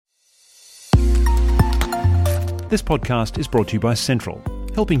This podcast is brought to you by Central,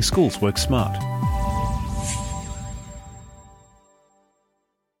 helping schools work smart.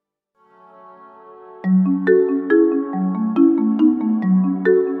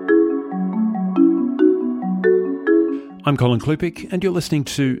 I'm Colin Klupik, and you're listening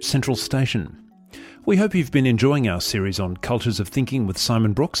to Central Station. We hope you've been enjoying our series on cultures of thinking with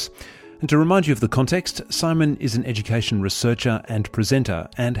Simon Brooks. And to remind you of the context, Simon is an education researcher and presenter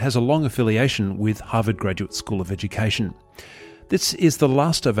and has a long affiliation with Harvard Graduate School of Education. This is the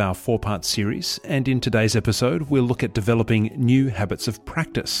last of our four-part series, and in today's episode we'll look at developing new habits of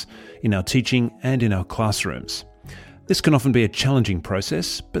practice in our teaching and in our classrooms. This can often be a challenging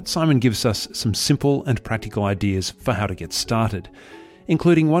process, but Simon gives us some simple and practical ideas for how to get started,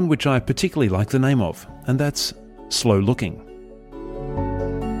 including one which I particularly like the name of, and that's slow looking.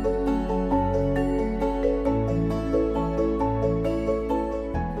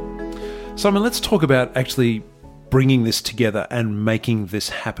 Simon, let's talk about actually bringing this together and making this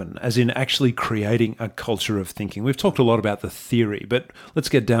happen, as in actually creating a culture of thinking. We've talked a lot about the theory, but let's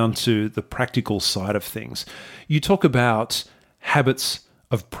get down to the practical side of things. You talk about habits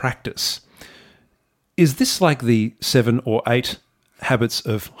of practice. Is this like the 7 or 8 habits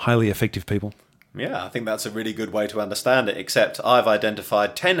of highly effective people? Yeah, I think that's a really good way to understand it, except I've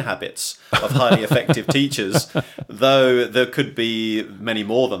identified 10 habits of highly effective teachers, though there could be many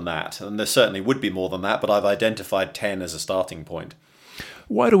more than that, and there certainly would be more than that, but I've identified 10 as a starting point.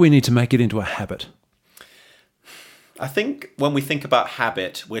 Why do we need to make it into a habit? I think when we think about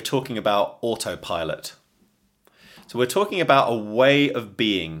habit, we're talking about autopilot. So we're talking about a way of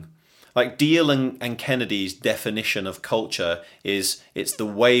being. Like Deal and Kennedy's definition of culture is it's the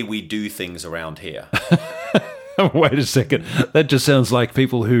way we do things around here. Wait a second. That just sounds like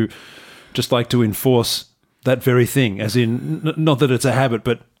people who just like to enforce that very thing, as in, not that it's a habit,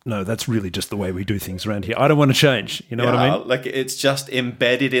 but no, that's really just the way we do things around here. I don't want to change. You know what I mean? Like it's just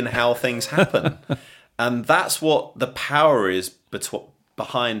embedded in how things happen. And that's what the power is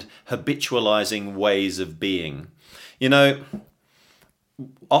behind habitualizing ways of being. You know,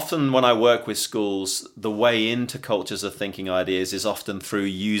 often when I work with schools, the way into cultures of thinking ideas is often through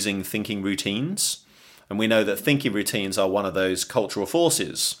using thinking routines. And we know that thinking routines are one of those cultural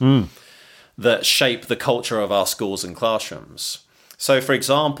forces that shape the culture of our schools and classrooms. So, for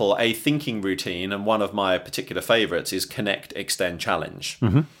example, a thinking routine, and one of my particular favorites, is Connect, Extend, Challenge.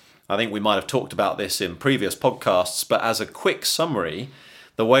 Mm-hmm. I think we might have talked about this in previous podcasts, but as a quick summary,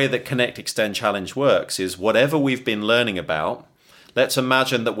 the way that Connect, Extend, Challenge works is whatever we've been learning about, let's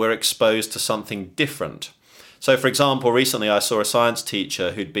imagine that we're exposed to something different. So, for example, recently I saw a science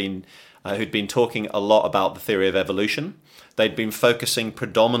teacher who'd been talking a lot about the theory of evolution. They'd been focusing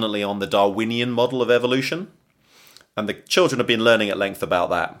predominantly on the Darwinian model of evolution, and the children have been learning at length about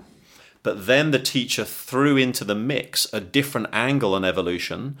that. But then the teacher threw into the mix a different angle on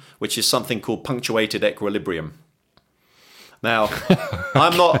evolution, which is something called punctuated equilibrium. Now,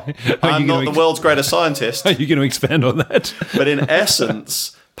 I'm not the world's greatest scientist. Are you going to expand on that? But in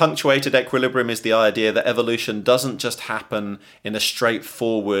essence, punctuated equilibrium is the idea that evolution doesn't just happen in a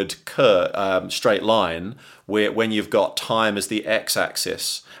straightforward straight line, when you've got time as the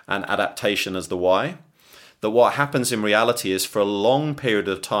x-axis and adaptation as the y. That what happens in reality is for a long period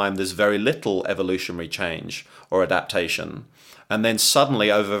of time, there's very little evolutionary change or adaptation. And then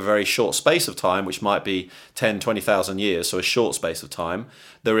suddenly, over a very short space of time, which might be 10, 20,000 years, so a short space of time,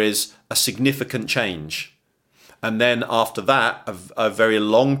 there is a significant change. And then after that, a very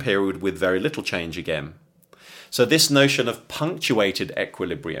long period with very little change again. So this notion of punctuated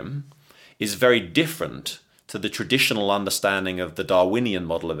equilibrium is very different to the traditional understanding of the Darwinian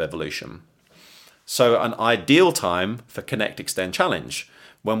model of evolution. So an ideal time for Connect, Extend, Challenge,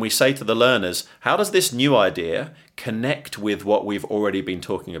 when we say to the learners, how does this new idea connect with what we've already been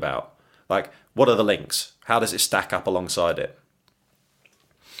talking about? Like, what are the links? How does it stack up alongside it?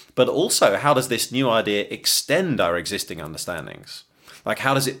 But also, how does this new idea extend our existing understandings? Like,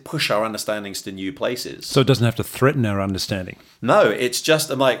 how does it push our understandings to new places? So it doesn't have to threaten our understanding. No, it's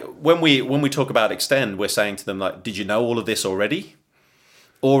just like, when we talk about extend, we're saying to them, like, did you know all of this already?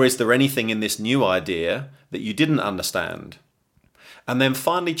 Or is there anything in this new idea that you didn't understand? And then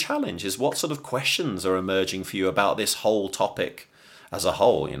finally, challenge is what sort of questions are emerging for you about this whole topic as a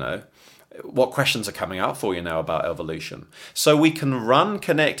whole, you know? What questions are coming up for you now about evolution? So we can run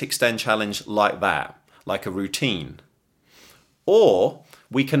Connect, Extend, Challenge like that, like a routine. Or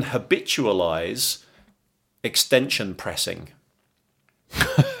we can habitualize extension pressing.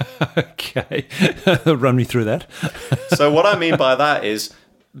 Okay, run me through that. So what I mean by that is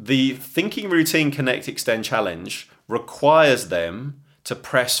the thinking routine Connect, Extend, Challenge requires them to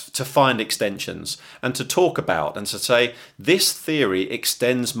find extensions and to talk about and to say, this theory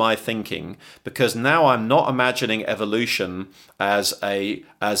extends my thinking because now I'm not imagining evolution as a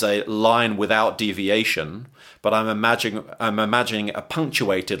line without deviation, but I'm imagining a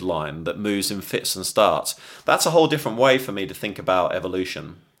punctuated line that moves in fits and starts. That's a whole different way for me to think about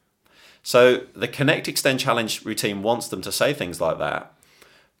evolution. So the Connect, Extend, Challenge routine wants them to say things like that.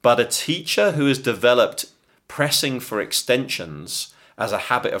 But a teacher who has developed pressing for extensions as a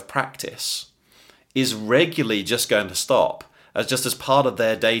habit of practice is regularly just going to stop as part of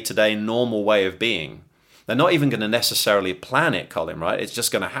their day-to-day normal way of being. They're not even going to necessarily plan it, Colin, right? It's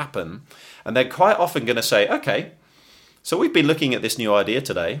just going to happen. And they're quite often going to say, okay, so we've been looking at this new idea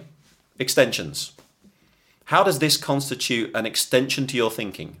today, extensions. How does this constitute an extension to your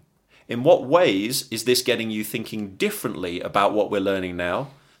thinking? In what ways is this getting you thinking differently about what we're learning now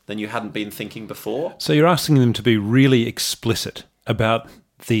than you hadn't been thinking before? So you're asking them to be really explicit about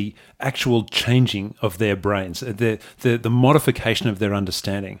the actual changing of their brains, the modification of their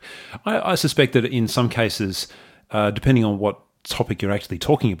understanding. I suspect that in some cases, depending on what topic you're actually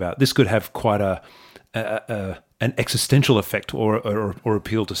talking about, this could have quite an existential effect or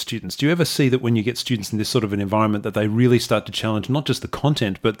appeal to students. Do you ever see that when you get students in this sort of an environment that they really start to challenge not just the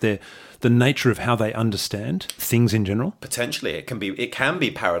content, but the nature of how they understand things in general? Potentially, it can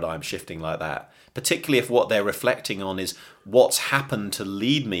be paradigm shifting like that, particularly if what they're reflecting on is what's happened to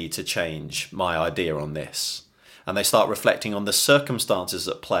lead me to change my idea on this. And they start reflecting on the circumstances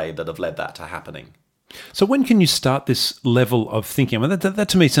at play that have led that to happening. So when can you start this level of thinking? I mean, that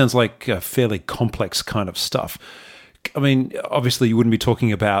to me sounds like fairly complex kind of stuff. I mean, obviously you wouldn't be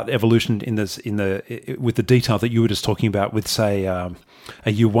talking about evolution with the detail that you were just talking about with, say, a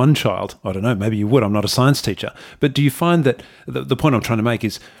Year 1 child. I don't know, maybe you would. I'm not a science teacher. But do you find that, the point I'm trying to make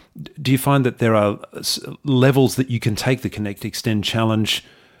is, do you find that there are levels that you can take the Connect, Extend, Challenge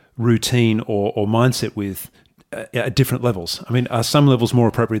routine or mindset with at different levels? I mean, are some levels more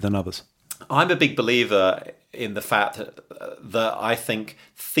appropriate than others? I'm a big believer in the fact that I think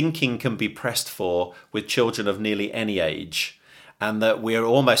thinking can be pressed for with children of nearly any age, and that we're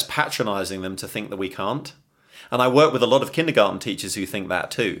almost patronizing them to think that we can't. And I work with a lot of kindergarten teachers who think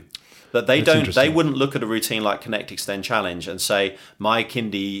that too. That they wouldn't look at a routine like Connect, Extend, Challenge and say, my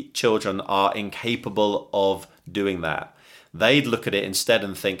kindy children are incapable of doing that. They'd look at it instead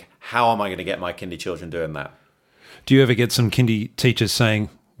and think, how am I going to get my kindy children doing that? Do you ever get some kindy teachers saying,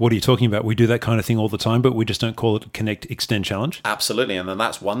 what are you talking about? We do that kind of thing all the time, but we just don't call it Connect, Extend, Challenge? Absolutely. And then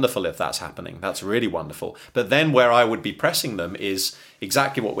that's wonderful if that's happening. That's really wonderful. But then where I would be pressing them is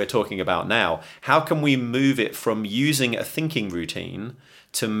exactly what we're talking about now. How can we move it from using a thinking routine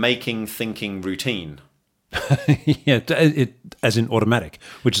to making thinking routine? Yeah, as in automatic,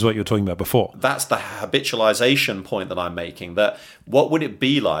 which is what you were talking about before. That's the habitualization point that I'm making, that what would it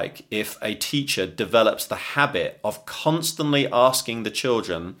be like if a teacher develops the habit of constantly asking the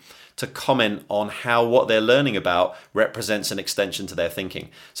children to comment on how what they're learning about represents an extension to their thinking.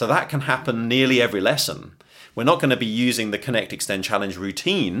 So that can happen nearly every lesson. We're not going to be using the Connect, Extend, Challenge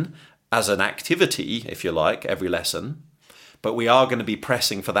routine as an activity, if you like, every lesson. But we are going to be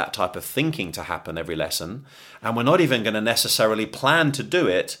pressing for that type of thinking to happen every lesson. And we're not even going to necessarily plan to do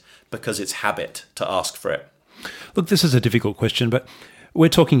it because it's habit to ask for it. Look, this is a difficult question, but we're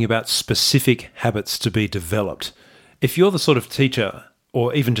talking about specific habits to be developed. If you're the sort of teacher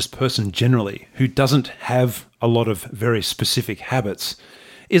or even just person generally who doesn't have a lot of very specific habits,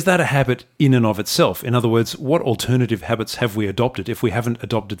 is that a habit in and of itself? In other words, what alternative habits have we adopted if we haven't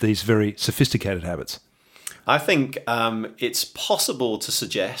adopted these very sophisticated habits? I think it's possible to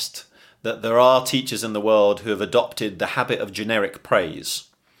suggest that there are teachers in the world who have adopted the habit of generic praise.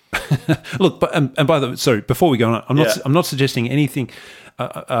 Look, but and by the way, sorry, before we go on, I'm not suggesting anything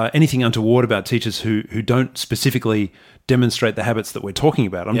untoward about teachers who don't specifically demonstrate the habits that we're talking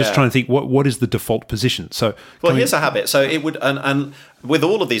about. I'm just trying to think what is the default position. So, well, here's a habit. So it would, and with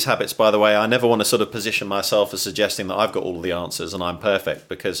all of these habits, by the way, I never want to sort of position myself as suggesting that I've got all of the answers and I'm perfect,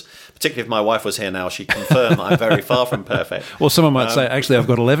 because particularly if my wife was here now, she'd confirm that I'm very far from perfect. Well, someone might say, actually, I've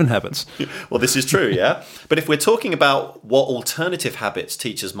got 11 habits. Well, this is true, yeah. But if we're talking about what alternative habits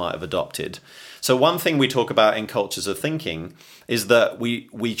teachers might have adopted, so one thing we talk about in Cultures of Thinking is that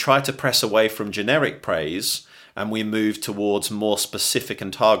we try to press away from generic praise and we move towards more specific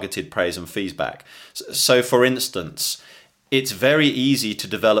and targeted praise and feedback. So for instance, it's very easy to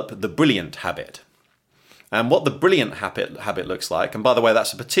develop the brilliant habit. And what the brilliant habit looks like, and by the way,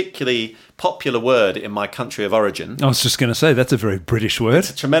 that's a particularly popular word in my country of origin. I was just going to say, that's a very British word.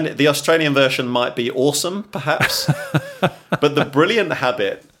 It's tremendous. The Australian version might be awesome, perhaps. But the brilliant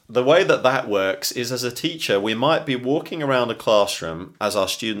habit the way that works is, as a teacher, we might be walking around a classroom as our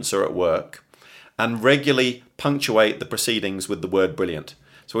students are at work and regularly punctuate the proceedings with the word brilliant.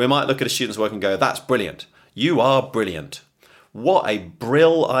 So we might look at a student's work and go, that's brilliant. You are brilliant. What a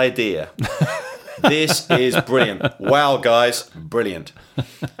brill idea. This is brilliant. Wow, guys, brilliant.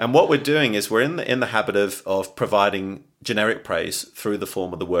 And what we're doing is we're in the habit of providing generic praise through the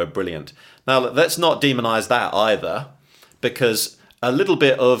form of the word brilliant. Now, let's not demonize that either, because a little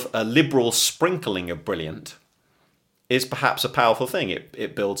bit of a liberal sprinkling of brilliant is perhaps a powerful thing.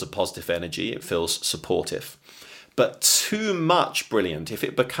 It builds a positive energy. It feels supportive. But too much brilliant, if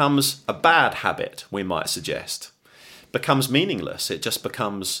it becomes a bad habit, we might suggest, becomes meaningless. It just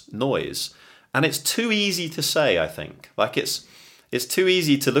becomes noise. And it's too easy to say, I think. Like it's too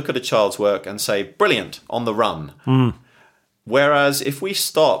easy to look at a child's work and say, brilliant, on the run. Whereas if we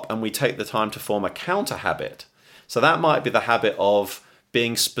stop and we take the time to form a counter habit, so that might be the habit of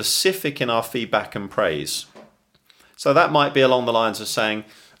being specific in our feedback and praise. So that might be along the lines of saying,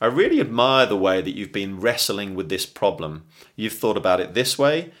 I really admire the way that you've been wrestling with this problem. You've thought about it this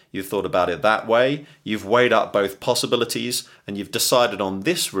way, you've thought about it that way, you've weighed up both possibilities, and you've decided on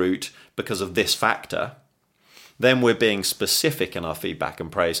this route because of this factor. Then we're being specific in our feedback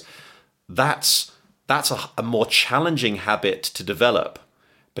and praise. That's a more challenging habit to develop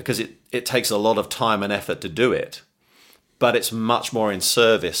because it takes a lot of time and effort to do it. But it's much more in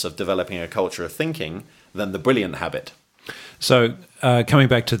service of developing a culture of thinking than the brilliant habit. So coming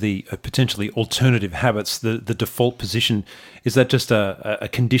back to the potentially alternative habits, the default position, is that just a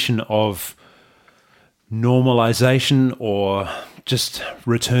condition of normalization or just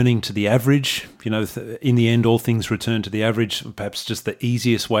returning to the average? You know, in the end, all things return to the average, perhaps just the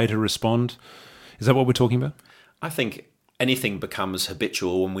easiest way to respond. Is that what we're talking about? I think anything becomes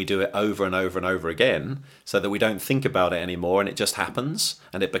habitual when we do it over and over and over again so that we don't think about it anymore and it just happens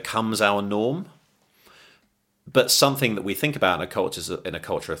and it becomes our norm. But something that we think about in a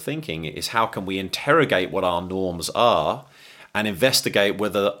culture of thinking is how can we interrogate what our norms are and investigate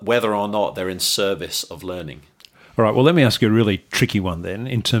whether or not they're in service of learning. All right, well, let me ask you a really tricky one then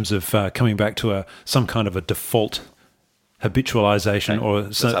in terms of coming back to some kind of a default habitualization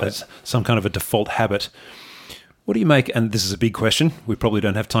or some kind of a default habit. What do you make, and this is a big question, we probably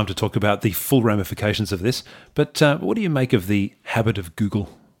don't have time to talk about the full ramifications of this, but what do you make of the habit of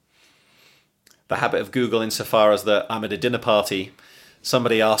Google? The habit of Google insofar as that I'm at a dinner party,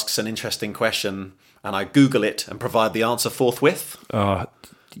 somebody asks an interesting question, and I Google it and provide the answer forthwith?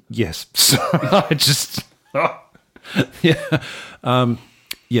 Yes. So I just...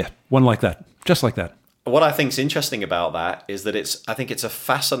 Yeah, one like that, just like that. What I think is interesting about that is that I think it's a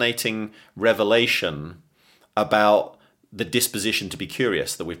fascinating revelation about the disposition to be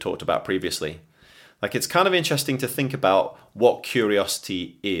curious that we've talked about previously. Like, it's kind of interesting to think about what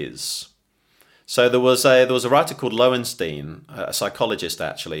curiosity is. So there was a writer called Lowenstein, a psychologist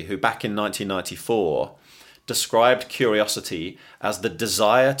actually, who back in 1994 described curiosity as the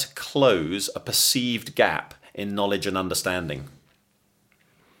desire to close a perceived gap in knowledge and understanding.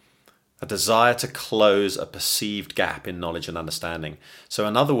 A desire to close a perceived gap in knowledge and understanding. So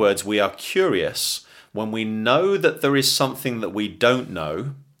in other words, we are curious when we know that there is something that we don't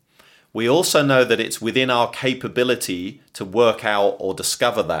know. We also know that it's within our capability to work out or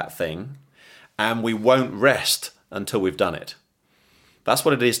discover that thing, and we won't rest until we've done it. That's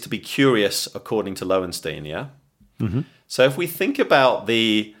what it is to be curious, according to Lowenstein, yeah? Mm-hmm. So if we think about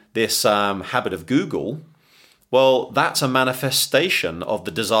this habit of Google, well, that's a manifestation of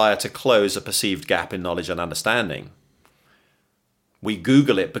the desire to close a perceived gap in knowledge and understanding. We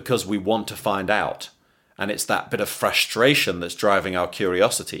Google it because we want to find out, and it's that bit of frustration that's driving our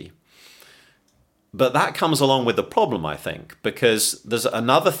curiosity. But that comes along with the problem, I think, because there's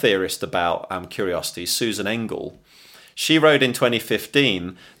another theorist about curiosity, Susan Engel. She wrote in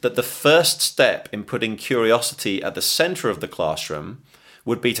 2015 that the first step in putting curiosity at the center of the classroom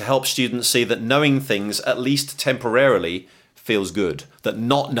would be to help students see that knowing things, at least temporarily, feels good. That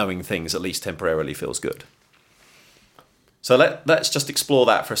not knowing things, at least temporarily, feels good. So let's just explore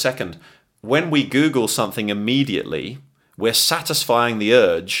that for a second. When we Google something immediately, we're satisfying the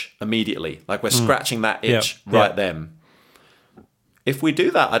urge immediately. Like we're scratching that itch then. If we do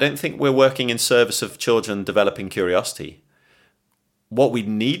that, I don't think we're working in service of children developing curiosity. What we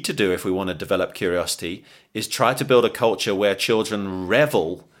need to do if we want to develop curiosity is try to build a culture where children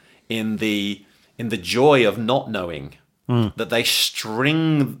revel in the joy of not knowing, that they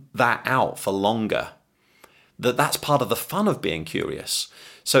string that out for longer, that's part of the fun of being curious.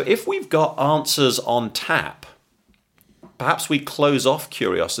 So if we've got answers on tap, perhaps we close off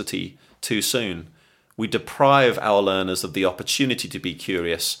curiosity too soon. we deprive our learners of the opportunity to be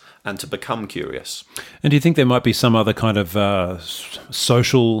curious and to become curious. And do you think there might be some other kind of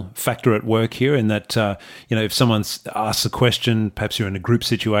social factor at work here in that, if someone asks a question, perhaps you're in a group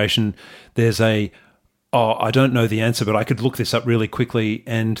situation, there's I don't know the answer, but I could look this up really quickly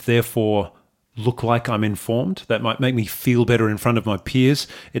and therefore look like I'm informed. That might make me feel better in front of my peers.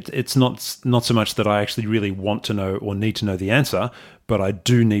 It's not so much that I actually really want to know or need to know the answer, but I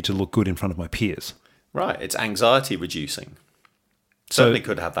do need to look good in front of my peers. Right. It's anxiety reducing. Certainly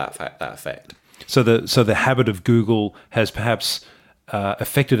could have that effect. So the habit of Google has perhaps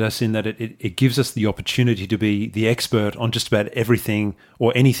affected us in that it gives us the opportunity to be the expert on just about everything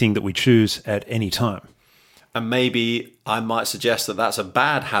or anything that we choose at any time. And maybe I might suggest that that's a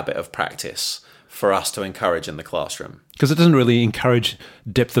bad habit of practice for us to encourage in the classroom. Because it doesn't really encourage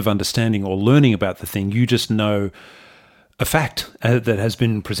depth of understanding or learning about the thing. You just know a fact that has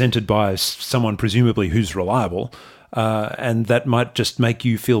been presented by someone presumably who's reliable, and that might just make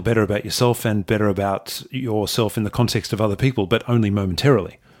you feel better about yourself and better about yourself in the context of other people, but only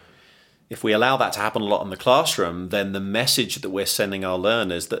momentarily. If we allow that to happen a lot in the classroom, then the message that we're sending our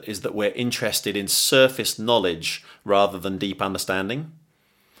learners is that we're interested in surface knowledge rather than deep understanding.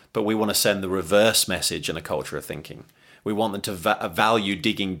 But we want to send the reverse message in a culture of thinking. We want them to value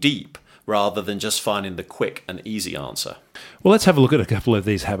digging deep rather than just finding the quick and easy answer. Well, let's have a look at a couple of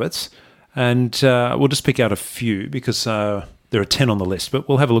these habits. And we'll just pick out a few because there are 10 on the list, but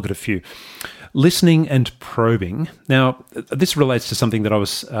we'll have a look at a few. Listening and probing. Now, this relates to something that I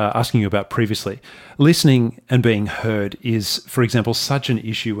was asking you about previously. Listening and being heard is, for example, such an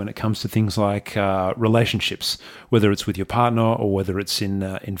issue when it comes to things like relationships, whether it's with your partner or whether it's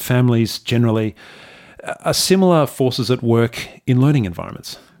in families generally. Are similar forces at work in learning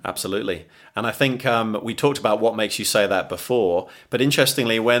environments? Absolutely. And I think we talked about what makes you say that before. But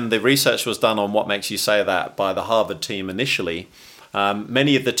interestingly, when the research was done on what makes you say that by the Harvard team initially,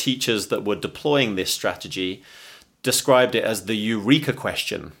 many of the teachers that were deploying this strategy described it as the eureka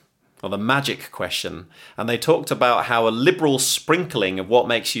question or the magic question. And they talked about how a liberal sprinkling of what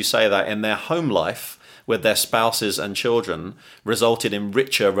makes you say that in their home life with their spouses and children resulted in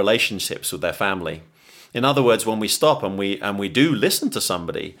richer relationships with their family. In other words, when we stop and we do listen to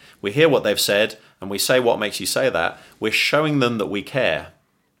somebody, we hear what they've said and we say what makes you say that, we're showing them that we care.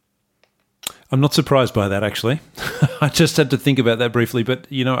 I'm not surprised by that, actually. I just had to think about that briefly, but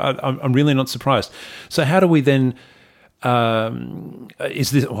I'm really not surprised. So how do we then?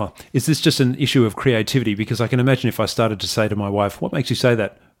 Is this just an issue of creativity? Because I can imagine if I started to say to my wife, "What makes you say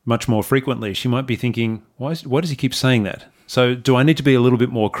that?" much more frequently, she might be thinking, "Why does he keep saying that?" So do I need to be a little bit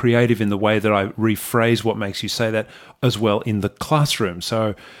more creative in the way that I rephrase what makes you say that as well in the classroom?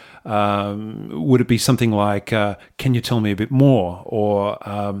 So would it be something like, can you tell me a bit more? Or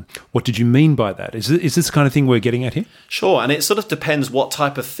what did you mean by that? Is this the kind of thing we're getting at here? Sure, and it sort of depends what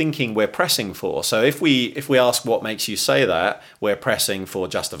type of thinking we're pressing for. So if we ask what makes you say that, we're pressing for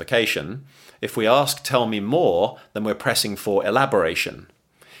justification. If we ask tell me more, then we're pressing for elaboration.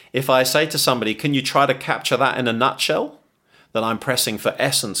 If I say to somebody, can you try to capture that in a nutshell? Then I'm pressing for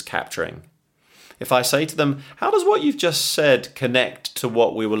essence capturing. If I say to them, how does what you've just said connect to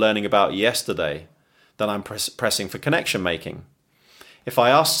what we were learning about yesterday? Then I'm pressing for connection making. If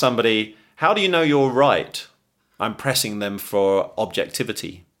I ask somebody, how do you know you're right? I'm pressing them for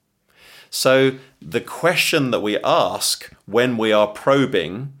objectivity. So the question that we ask when we are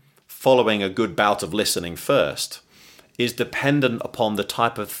probing, following a good bout of listening first, is dependent upon the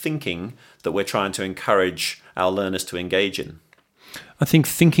type of thinking that we're trying to encourage our learners to engage in. I think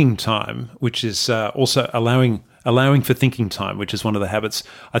thinking time, which is also allowing for thinking time, which is one of the habits,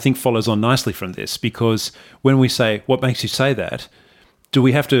 I think follows on nicely from this, because when we say, what makes you say that, do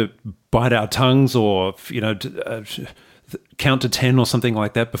we have to bite our tongues or count to 10 or something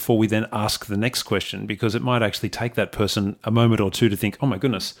like that before we then ask the next question? Because it might actually take that person a moment or two to think, oh my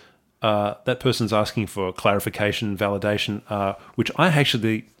goodness, that person's asking for clarification, validation, which I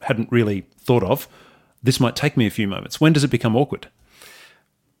actually hadn't really thought of. This might take me a few moments. When does it become awkward?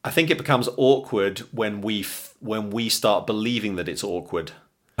 I think it becomes awkward when we start believing that it's awkward.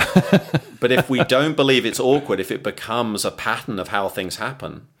 But if we don't believe it's awkward, if it becomes a pattern of how things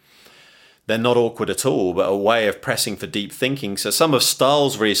happen, they're not awkward at all, but a way of pressing for deep thinking. So some of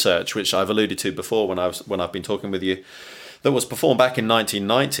Stahl's research, which I've alluded to before when I've been talking with you, that was performed back in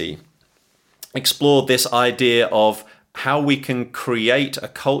 1990, explored this idea of how we can create a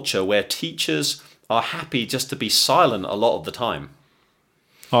culture where teachers are happy just to be silent a lot of the time.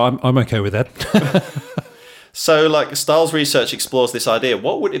 Oh, I'm okay with that. So like Stahl's research explores this idea.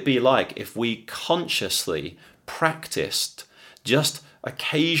 What would it be like if we consciously practiced just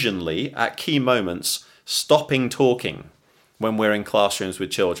occasionally, at key moments, stopping talking when we're in classrooms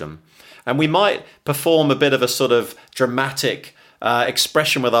with children. And we might perform a bit of a sort of dramatic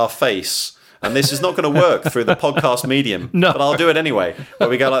expression with our face. And this is not going to work through the podcast medium, No. but I'll do it anyway, where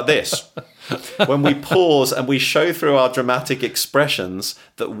we go like this. When we pause and we show through our dramatic expressions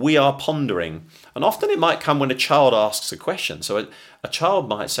that we are pondering. And often it might come when a child asks a question. So a child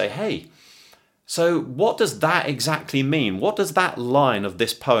might say, hey, so what does that exactly mean? What does that line of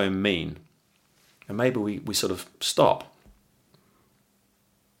this poem mean? And maybe we sort of stop.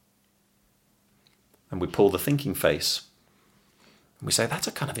 And we pull the thinking face. And we say, that's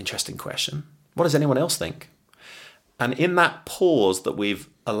a kind of interesting question. What does anyone else think? And in that pause that we've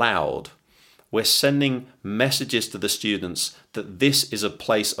allowed, we're sending messages to the students that this is a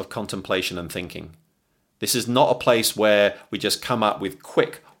place of contemplation and thinking. This is not a place where we just come up with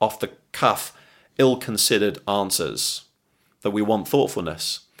quick, off-the-cuff, ill-considered answers, that we want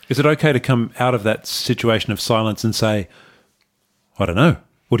thoughtfulness. Is it okay to come out of that situation of silence and say, I don't know,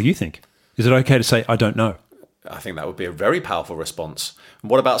 what do you think? Is it okay to say, I don't know? I think that would be a very powerful response.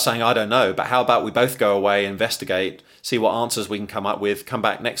 And what about saying, I don't know, but how about we both go away, investigate, see what answers we can come up with, come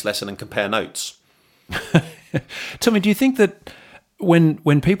back next lesson and compare notes? Tell me, do you think that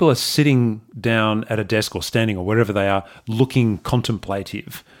when people are sitting down at a desk or standing or wherever they are looking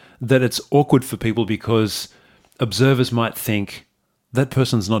contemplative, that it's awkward for people because observers might think that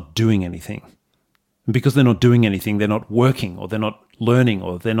person's not doing anything? And because they're not doing anything, they're not working, or they're not learning,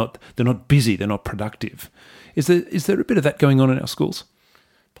 or they're not busy, they're not productive. Is there a bit of that going on in our schools?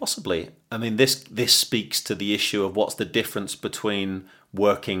 Possibly. I mean, this speaks to the issue of what's the difference between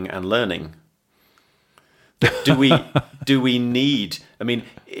working and learning. Do we need? I mean,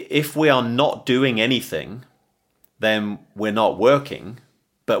 if we are not doing anything, then we're not working,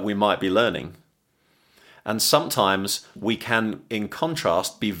 but we might be learning. And sometimes we can, in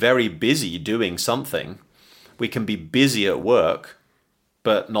contrast, be very busy doing something. We can be busy at work,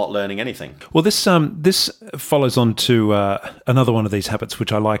 but not learning anything. Well, this follows on to another one of these habits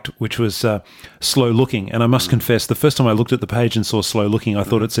which I liked, which was slow looking. And I must confess, the first time I looked at the page and saw slow looking, I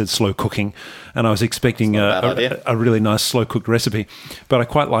thought it said slow cooking, and I was expecting a really nice slow cooked recipe. But I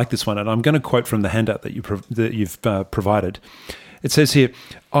quite like this one, and I'm going to quote from the handout that you've provided. It says here,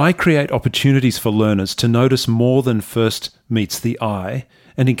 I create opportunities for learners to notice more than first meets the eye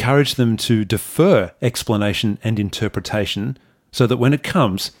and encourage them to defer explanation and interpretation so that when it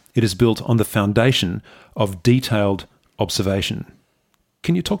comes, it is built on the foundation of detailed observation.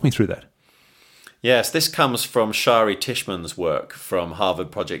 Can you talk me through that? Yes, this comes from Shari Tishman's work from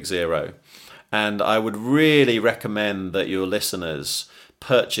Harvard Project Zero. And I would really recommend that your listeners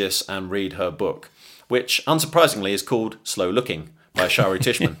purchase and read her book, which unsurprisingly is called Slow Looking by Shari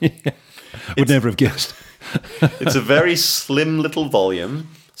Tishman. Would never have guessed. It's a very slim little volume,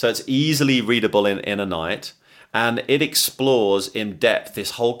 so it's easily readable in a night. And it explores in depth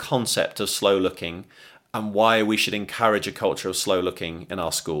this whole concept of slow looking and why we should encourage a culture of slow looking in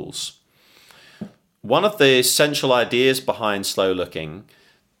our schools. One of the essential ideas behind slow looking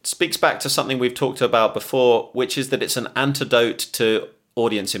speaks back to something we've talked about before, which is that it's an antidote to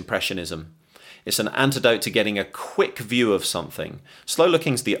audience impressionism. It's an antidote to getting a quick view of something. Slow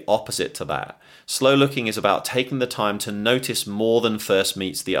looking is the opposite to that. Slow looking is about taking the time to notice more than first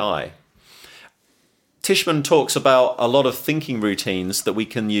meets the eye. Tishman talks about a lot of thinking routines that we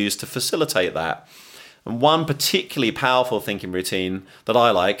can use to facilitate that. And one particularly powerful thinking routine that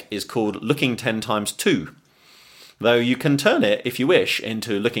I like is called looking 10 times 2. Though you can turn it, if you wish,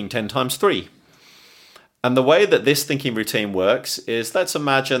 into looking 10 times 3. And the way that this thinking routine works is, let's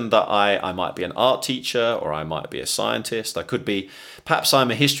imagine that I might be an art teacher, or I might be a scientist. Perhaps I'm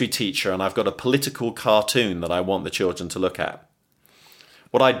a history teacher and I've got a political cartoon that I want the children to look at.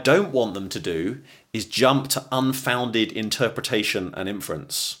 What I don't want them to do is jump to unfounded interpretation and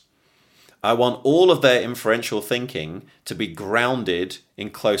inference. I want all of their inferential thinking to be grounded in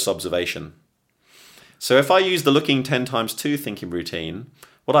close observation. So if I use the looking 10 times 2 thinking routine,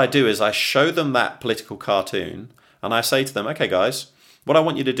 what I do is I show them that political cartoon and I say to them, okay guys, what I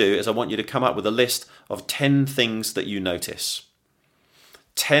want you to do is I want you to come up with a list of 10 things that you notice.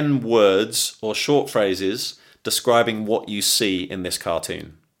 10 words or short phrases describing what you see in this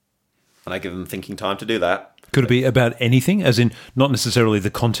cartoon. And I give them thinking time to do that. Could it be about anything, as in not necessarily the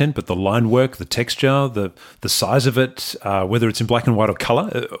content, but the line work, the texture, the size of it, whether it's in black and white or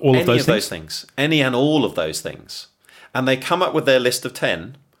colour, all of those things? Any and all of those things. And they come up with their list of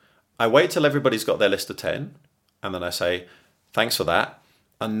 10. I wait till everybody's got their list of 10, and then I say, thanks for that,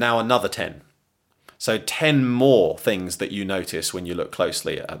 and now another 10. So 10 more things that you notice when you look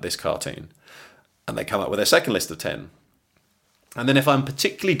closely at this cartoon. And they come up with their second list of 10. And then if I'm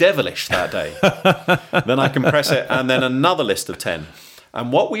particularly devilish that day, then I can press it and then another list of 10.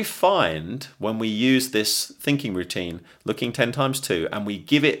 And what we find when we use this thinking routine, looking 10 times 2, and we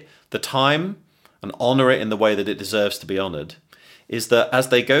give it the time and honor it in the way that it deserves to be honored, is that as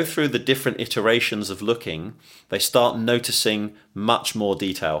they go through the different iterations of looking, they start noticing much more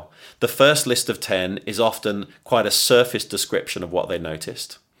detail. The first list of 10 is often quite a surface description of what they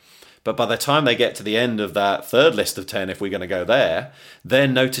noticed. But by the time they get to the end of that third list of 10, if we're going to go there, they're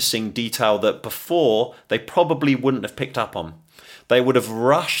noticing detail that before they probably wouldn't have picked up on. They would have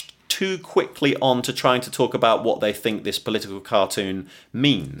rushed too quickly on to trying to talk about what they think this political cartoon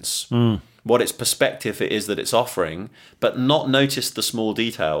means, what its perspective it is that it's offering, but not noticed the small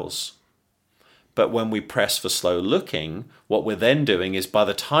details. But when we press for slow looking, what we're then doing is by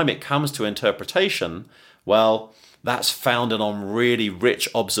the time it comes to interpretation, well, that's founded on really rich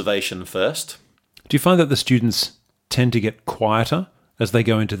observation first. Do you find that the students tend to get quieter as they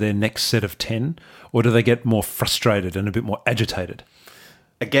go into their next set of 10, or do they get more frustrated and a bit more agitated?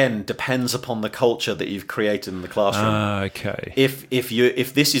 Again, depends upon the culture that you've created in the classroom. Okay.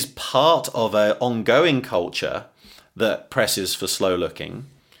 If this is part of an ongoing culture that presses for slow looking,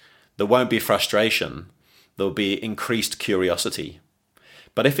 there won't be frustration. There'll be increased curiosity.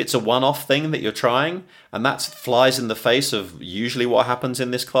 But if it's a one-off thing that you're trying, and that flies in the face of usually what happens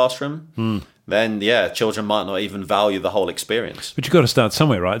in this classroom, then children might not even value the whole experience. But you've got to start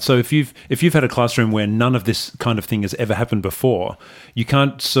somewhere, right? So if you've had a classroom where none of this kind of thing has ever happened before, you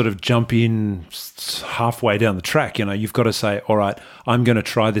can't sort of jump in halfway down the track. You know, you've got to say, all right, I'm going to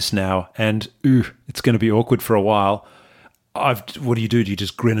try this now, and it's going to be awkward for a while. What do? Do you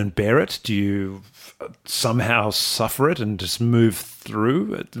just grin and bear it? Do you somehow suffer it and just move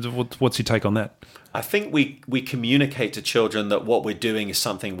through? What's your take on that? I think we communicate to children that what we're doing is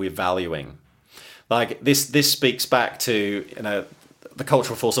something we're valuing. Like this speaks back to the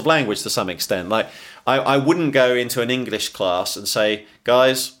cultural force of language to some extent. Like I wouldn't go into an English class and say,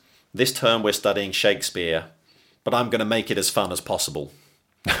 guys, this term we're studying Shakespeare, but I'm going to make it as fun as possible.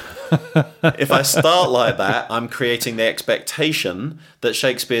 If I start like that, I'm creating the expectation that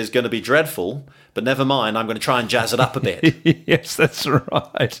Shakespeare is going to be dreadful, but never mind, I'm going to try and jazz it up a bit. Yes, that's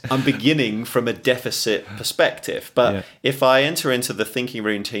right. I'm beginning from a deficit perspective. But if I enter into the thinking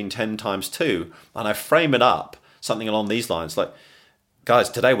routine 10 times 2 and I frame it up something along these lines, like, guys,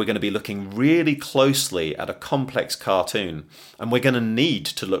 today we're going to be looking really closely at a complex cartoon, and we're going to need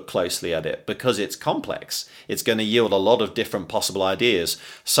to look closely at it because it's complex. It's going to yield a lot of different possible ideas.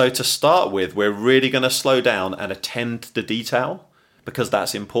 So to start with, we're really going to slow down and attend to detail because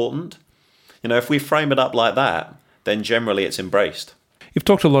that's important. If we frame it up like that, then generally it's embraced. You've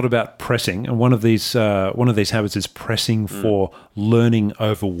talked a lot about pressing, and one of these habits is pressing for learning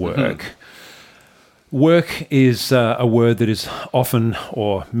over work. Work is a word that is often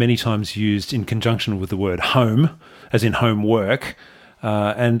or many times used in conjunction with the word home, as in homework,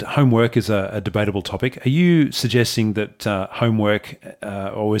 and homework is a debatable topic. Are you suggesting that homework,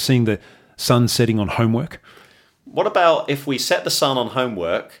 or we're seeing the sun setting on homework? What about if we set the sun on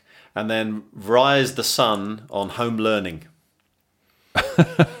homework and then rise the sun on home learning?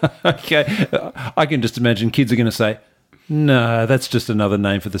 Okay, I can just imagine kids are going to say, no, that's just another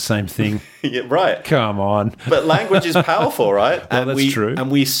name for the same thing. Yeah, right. Come on. But language is powerful, right? Well, that's true.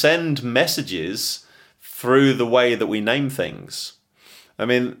 And we send messages through the way that we name things. I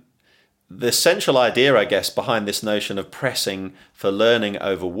mean, the central idea, I guess, behind this notion of pressing for learning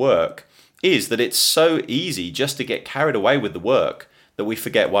over work is that it's so easy just to get carried away with the work that we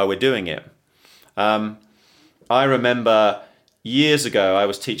forget why we're doing it. I remember years ago, I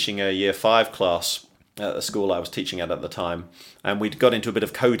was teaching a year 5 class at the school I was teaching at the time, and we'd got into a bit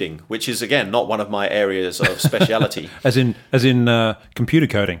of coding, which is, again, not one of my areas of speciality. as in computer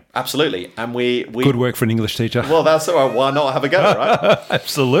coding. Absolutely. And we good work for an English teacher. Well, that's all right. Why not have a go, right?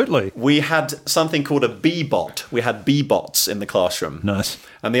 Absolutely. We had something called a bee-bot. We had bee-bots in the classroom. Nice.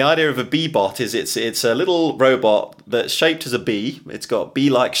 And the idea of a bee-bot is it's a little robot that's shaped as a bee. It's got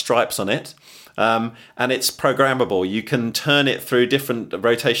bee-like stripes on it. And it's programmable. You can turn it through different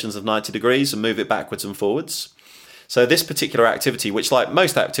rotations of 90 degrees and move it backwards and forwards. So this particular activity, which like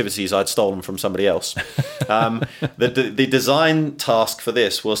most activities I'd stolen from somebody else, the design task for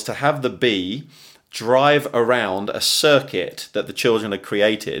this was to have the bee drive around a circuit that the children had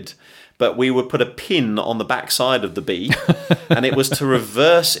created, but we would put a pin on the backside of the bee, and it was to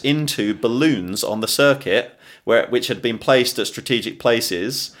reverse into balloons on the circuit which had been placed at strategic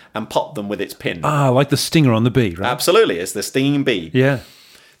places and pop them with its pin. Ah, like the stinger on the bee, right? Absolutely, it's the stinging bee. Yeah.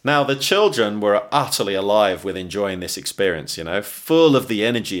 Now, the children were utterly alive with enjoying this experience, full of the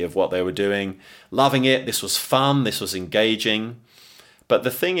energy of what they were doing, loving it. This was fun. This was engaging. But the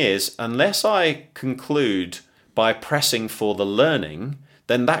thing is, unless I conclude by pressing for the learning,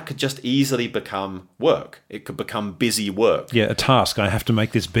 then that could just easily become work. It could become busy work. Yeah, a task. I have to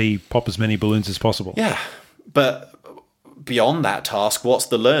make this bee pop as many balloons as possible. Yeah, but beyond that task, what's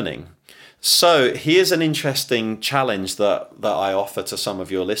the learning? So here's an interesting challenge that I offer to some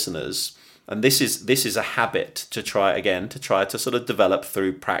of your listeners. And this is a habit to try to sort of develop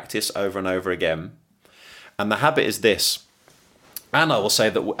through practice over and over again. And the habit is this. And I will say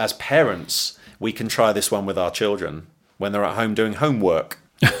that as parents, we can try this one with our children when they're at home doing homework.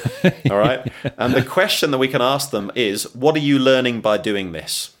 All right. And the question that we can ask them is, what are you learning by doing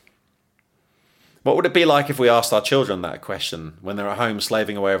this? What would it be like if we asked our children that question when they're at home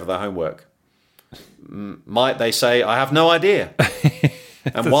slaving away over their homework? Might they say, I have no idea?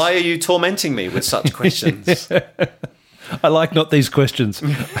 And why are you tormenting me with such questions? I like not these questions.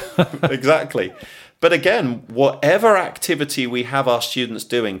 Exactly. But again, whatever activity we have our students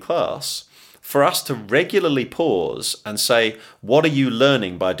do in class, for us to regularly pause and say, what are you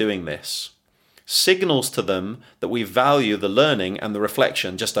learning by doing this? Signals to them that we value the learning and the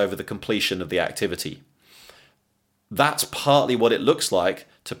reflection just over the completion of the activity. That's partly what it looks like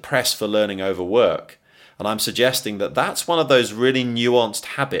to press for learning over work. And I'm suggesting that that's one of those really nuanced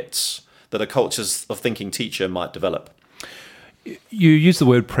habits that a cultures of thinking teacher might develop. You use the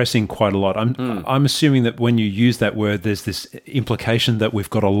word pressing quite a lot. I'm assuming that when you use that word, there's this implication that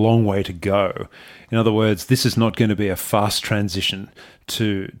we've got a long way to go. In other words, this is not going to be a fast transition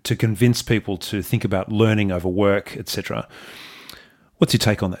to convince people to think about learning over work, etc. What's your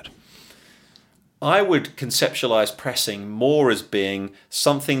take on that? I would conceptualize pressing more as being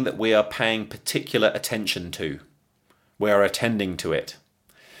something that we are paying particular attention to. We are attending to it.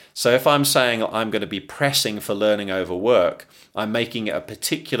 So if I'm saying I'm going to be pressing for learning over work, I'm making it a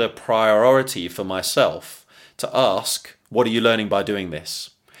particular priority for myself to ask, what are you learning by doing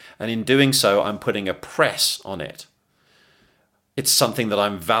this? And in doing so, I'm putting a press on it. It's something that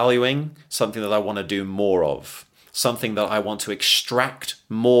I'm valuing, something that I want to do more of, something that I want to extract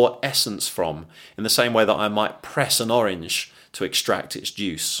more essence from, in the same way that I might press an orange to extract its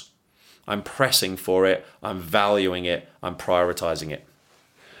juice. I'm pressing for it, I'm valuing it, I'm prioritizing it.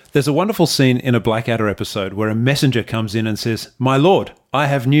 There's a wonderful scene in a Blackadder episode where a messenger comes in and says, "My lord, I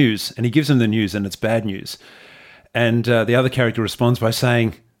have news." And he gives him the news and it's bad news. And the other character responds by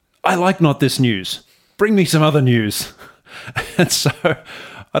saying, "I like not this news. Bring me some other news." And so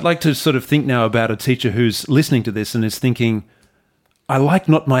I'd like to sort of think now about a teacher who's listening to this and is thinking, I like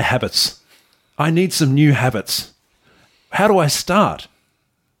not my habits. I need some new habits. How do I start?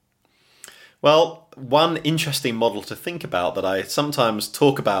 Well, one interesting model to think about that I sometimes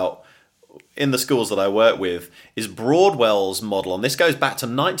talk about in the schools that I work with is Broadwell's model. And this goes back to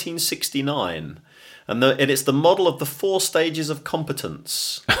 1969. And it's the model of the 4 stages of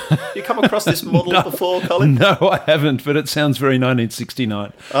competence. You come across this model before, Colin? No, I haven't, but it sounds very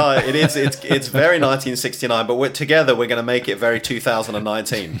 1969. It is. It's very 1969, but together we're going to make it very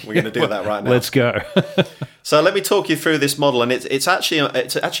 2019. We're going to do that right now. Let's go. So let me talk you through this model, and it's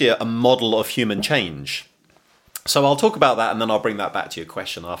actually a model of human change. So I'll talk about that, and then I'll bring that back to your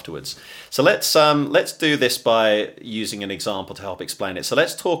question afterwards. So let's do this by using an example to help explain it. So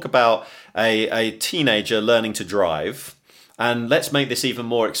let's talk about a teenager learning to drive, and let's make this even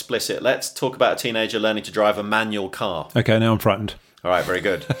more explicit. Let's talk about a teenager learning to drive a manual car. Okay, now I'm frightened. All right, very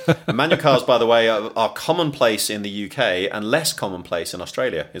good. Manual cars, by the way, are commonplace in the UK and less commonplace in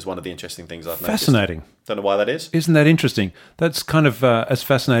Australia, is one of the interesting things I've noticed. Fascinating. Don't know why that is. Isn't that interesting? That's kind of as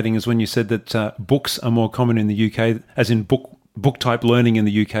fascinating as when you said that books are more common in the UK, as in book-type learning in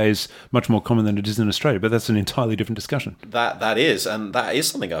the UK is much more common than it is in Australia, but that's an entirely different discussion. That is, and that is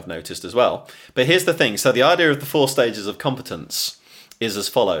something I've noticed as well. But here's the thing. So the idea of the 4 stages of competence is as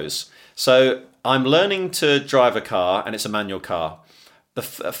follows. So I'm learning to drive a car, and it's a manual car. The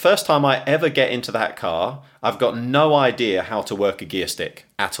first time I ever get into that car, I've got no idea how to work a gear stick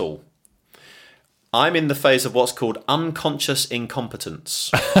at all. I'm in the phase of what's called unconscious incompetence.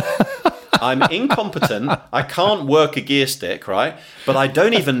 I'm incompetent. I can't work a gear stick, right? But I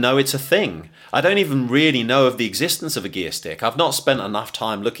don't even know it's a thing. I don't even really know of the existence of a gear stick. I've not spent enough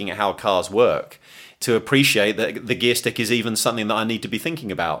time looking at how cars work to appreciate that the gear stick is even something that I need to be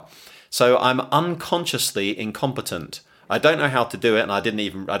thinking about. So I'm unconsciously incompetent. I don't know how to do it, and I don't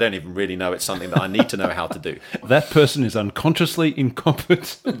even really know it's something that I need to know how to do. That person is unconsciously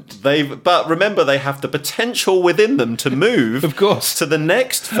incompetent. But remember, they have the potential within them to move, of course, to the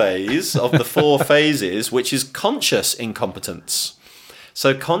next phase of the 4 phases, which is conscious incompetence.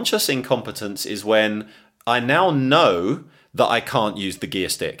 So conscious incompetence is when I now know that I can't use the gear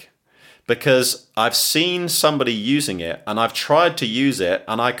stick because I've seen somebody using it and I've tried to use it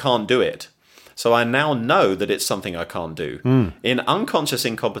and I can't do it. So I now know that it's something I can't do. In unconscious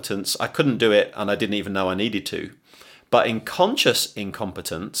incompetence, I couldn't do it and I didn't even know I needed to. But in conscious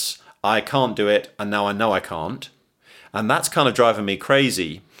incompetence, I can't do it and now I know I can't. And that's kind of driving me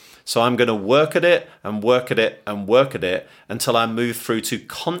crazy. So I'm going to work at it and work at it and work at it until I move through to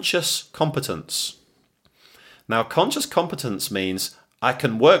conscious competence. Now, conscious competence means I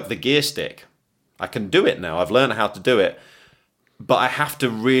can work the gear stick. I can do it now. I've learned how to do it. But I have to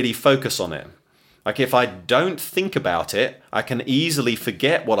really focus on it. Like if I don't think about it, I can easily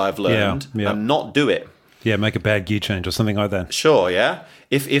forget what I've learned and not do it. Yeah, make a bad gear change or something like that. Sure, yeah.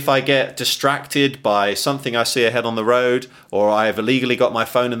 If I get distracted by something I see ahead on the road, or I've illegally got my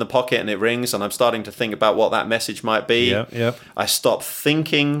phone in the pocket and it rings and I'm starting to think about what that message might be, I stop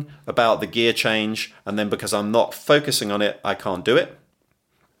thinking about the gear change, and then because I'm not focusing on it, I can't do it.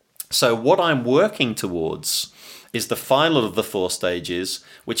 So what I'm working towards is the final of the 4 stages,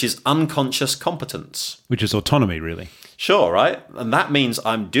 which is unconscious competence. Which is autonomy, really. Sure, right? And that means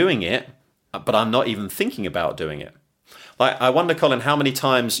I'm doing it, but I'm not even thinking about doing it. Like, I wonder, Colin, how many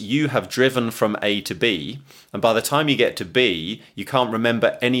times you have driven from A to B, and by the time you get to B, you can't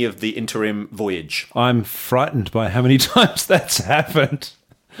remember any of the interim voyage. I'm frightened by how many times that's happened.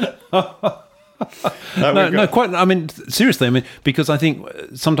 No, quite. I mean, seriously. I mean, because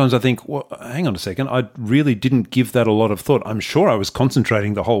sometimes I think, well, hang on a second. I really didn't give that a lot of thought. I'm sure I was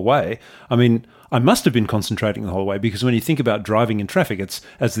concentrating the whole way. I mean, I must have been concentrating the whole way, because when you think about driving in traffic, it's,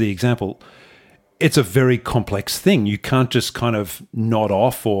 as the example, it's a very complex thing. You can't just kind of nod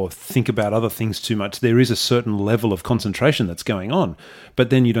off or think about other things too much. There is a certain level of concentration that's going on,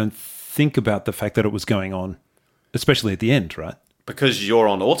 but then you don't think about the fact that it was going on, especially at the end, right? Because you're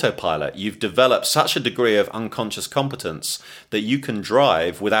on autopilot, you've developed such a degree of unconscious competence that you can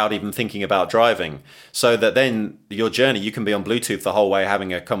drive without even thinking about driving. So that then your journey, you can be on Bluetooth the whole way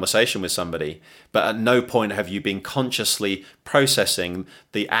having a conversation with somebody, but at no point have you been consciously processing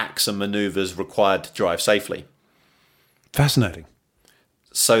the acts and maneuvers required to drive safely. Fascinating.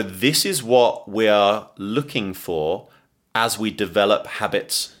 So this is what we are looking for as we develop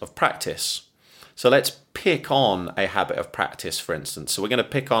habits of practice. So let's pick on a habit of practice, for instance. So we're going to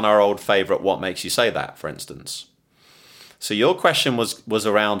pick on our old favorite, what makes you say that, for instance. So your question was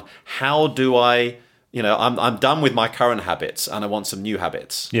around, how do I, I'm done with my current habits and I want some new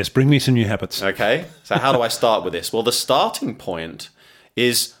habits. Yes, bring me some new habits. Okay, so how do I start with this? Well, the starting point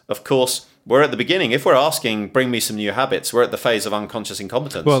is, of course, we're at the beginning. If we're asking, bring me some new habits, we're at the phase of unconscious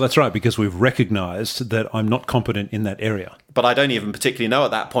incompetence. Well, that's right, because we've recognized that I'm not competent in that area. But I don't even particularly know at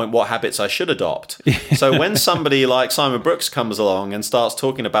that point what habits I should adopt. So when somebody like Simon Brooks comes along and starts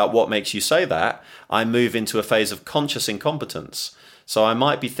talking about what makes you say that, I move into a phase of conscious incompetence. So I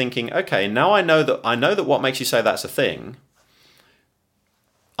might be thinking, okay, now I know that what makes you say that's a thing.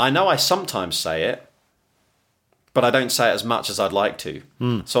 I know I sometimes say it, but I don't say it as much as I'd like to.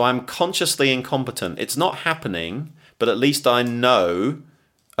 So I'm consciously incompetent. It's not happening, but at least I know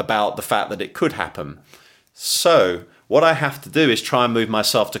about the fact that it could happen. So what I have to do is try and move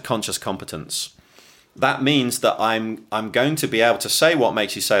myself to conscious competence. That means that I'm going to be able to say what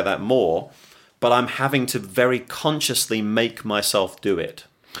makes you say that more, but I'm having to very consciously make myself do it.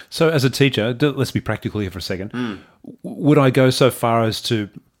 So as a teacher, let's be practical here for a second. Would I go so far as to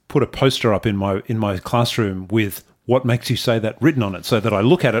put a poster up in my classroom with what makes you say that written on it, so that I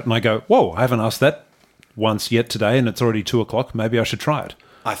look at it and I go, whoa, I haven't asked that once yet today and it's already 2:00. Maybe I should try it.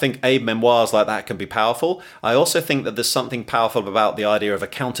 I think aid memoirs like that can be powerful. I also think that there's something powerful about the idea of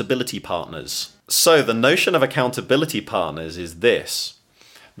accountability partners. So the notion of accountability partners is this,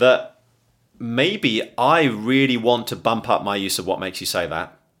 that maybe I really want to bump up my use of what makes you say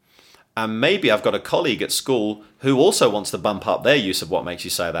that. And maybe I've got a colleague at school who also wants to bump up their use of what makes you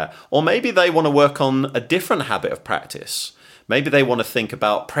say that. Or maybe they want to work on a different habit of practice. Maybe they want to think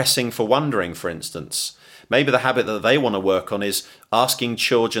about pressing for wondering, for instance. Maybe the habit that they want to work on is asking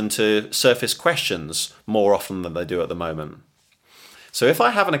children to surface questions more often than they do at the moment. So if I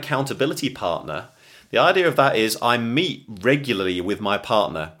have an accountability partner, the idea of that is I meet regularly with my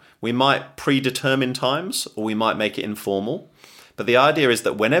partner. We might predetermine times, or we might make it informal. But the idea is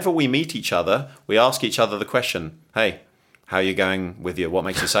that whenever we meet each other, we ask each other the question, hey, how are you going with what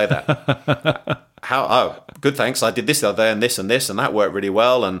makes you say that? Good, thanks. I did this the other day and this, and that worked really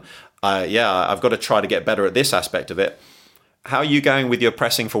well. And I've got to try to get better at this aspect of it. How are you going with your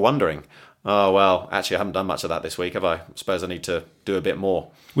pressing for wondering? Oh, well, actually, I haven't done much of that this week, have I? Suppose I need to do a bit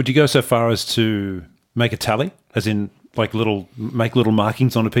more. Would you go so far as to make a tally? As in, make little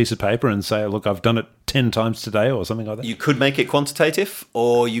markings on a piece of paper and say, look, I've done it 10 times today or something like that? You could make it quantitative,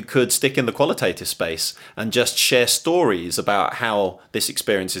 or you could stick in the qualitative space and just share stories about how this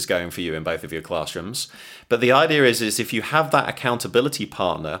experience is going for you in both of your classrooms. But the idea is if you have that accountability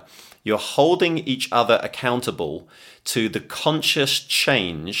partner, you're holding each other accountable to the conscious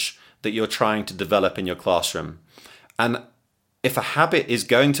change that you're trying to develop in your classroom. And if a habit is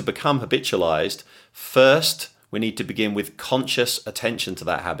going to become habitualized, first we need to begin with conscious attention to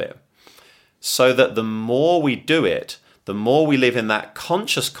that habit, so that the more we do it, the more we live in that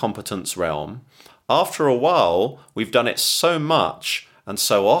conscious competence realm. After a while, we've done it so much and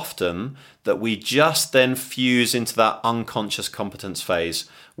so often that we just then fuse into that unconscious competence phase,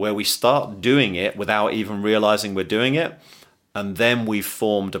 where we start doing it without even realizing we're doing it, and then we've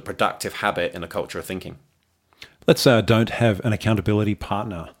formed a productive habit in a culture of thinking. Let's say I don't have an accountability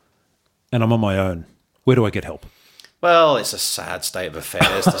partner and I'm on my own. Where do I get help? Well, it's a sad state of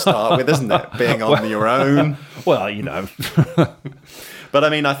affairs to start with, isn't it? Being on your own. Well, you know. But I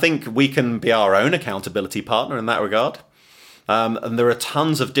mean, I think we can be our own accountability partner in that regard. And there are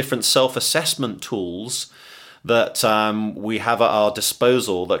tons of different self-assessment tools that we have at our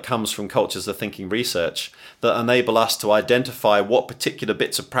disposal that comes from Cultures of Thinking research that enable us to identify what particular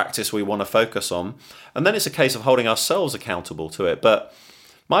bits of practice we want to focus on. And then it's a case of holding ourselves accountable to it. But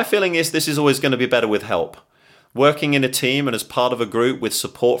my feeling is this is always going to be better with help. Working in a team and as part of a group with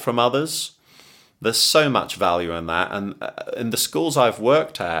support from others, there's so much value in that. And in the schools I've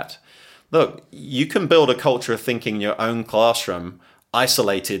worked at, look, you can build a culture of thinking in your own classroom,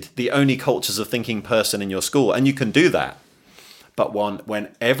 isolated, the only Cultures of Thinking person in your school, and you can do that. But when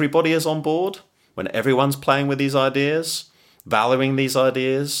everybody is on board, when everyone's playing with these ideas, valuing these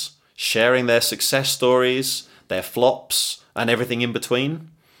ideas, sharing their success stories, their flops, and everything in between,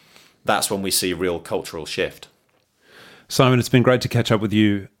 that's when we see real cultural shift. Simon, it's been great to catch up with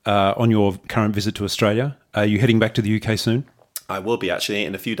you on your current visit to Australia. Are you heading back to the UK soon? I will be, actually.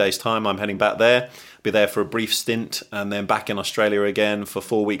 In a few days' time, I'm heading back there. Be there for a brief stint and then back in Australia again for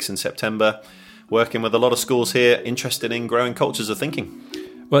 4 weeks in September, working with a lot of schools here interested in growing cultures of thinking.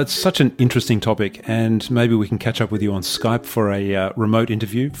 Well, it's such an interesting topic, and maybe we can catch up with you on Skype for a remote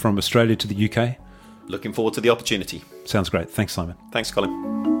interview from Australia to the UK. Looking forward to the opportunity. Sounds great. Thanks, Simon. Thanks, Colin.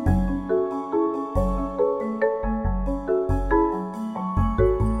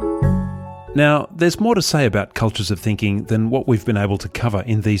 Now, there's more to say about cultures of thinking than what we've been able to cover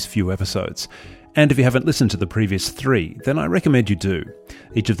in these few episodes. And if you haven't listened to the previous 3, then I recommend you do.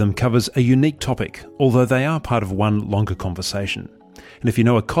 Each of them covers a unique topic, although they are part of one longer conversation. And if you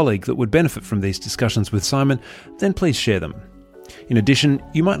know a colleague that would benefit from these discussions with Simon, then please share them. In addition,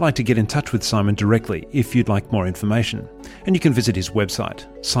 you might like to get in touch with Simon directly if you'd like more information. And you can visit his website,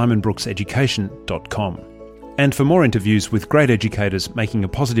 simonbrookseducation.com. And for more interviews with great educators making a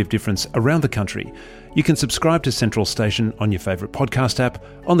positive difference around the country, you can subscribe to Central Station on your favourite podcast app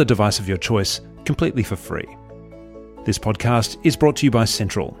on the device of your choice, completely for free. This podcast is brought to you by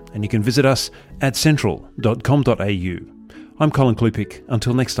Central, and you can visit us at central.com.au. I'm Colin Klupik.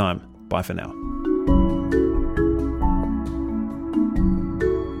 Until next time, bye for now.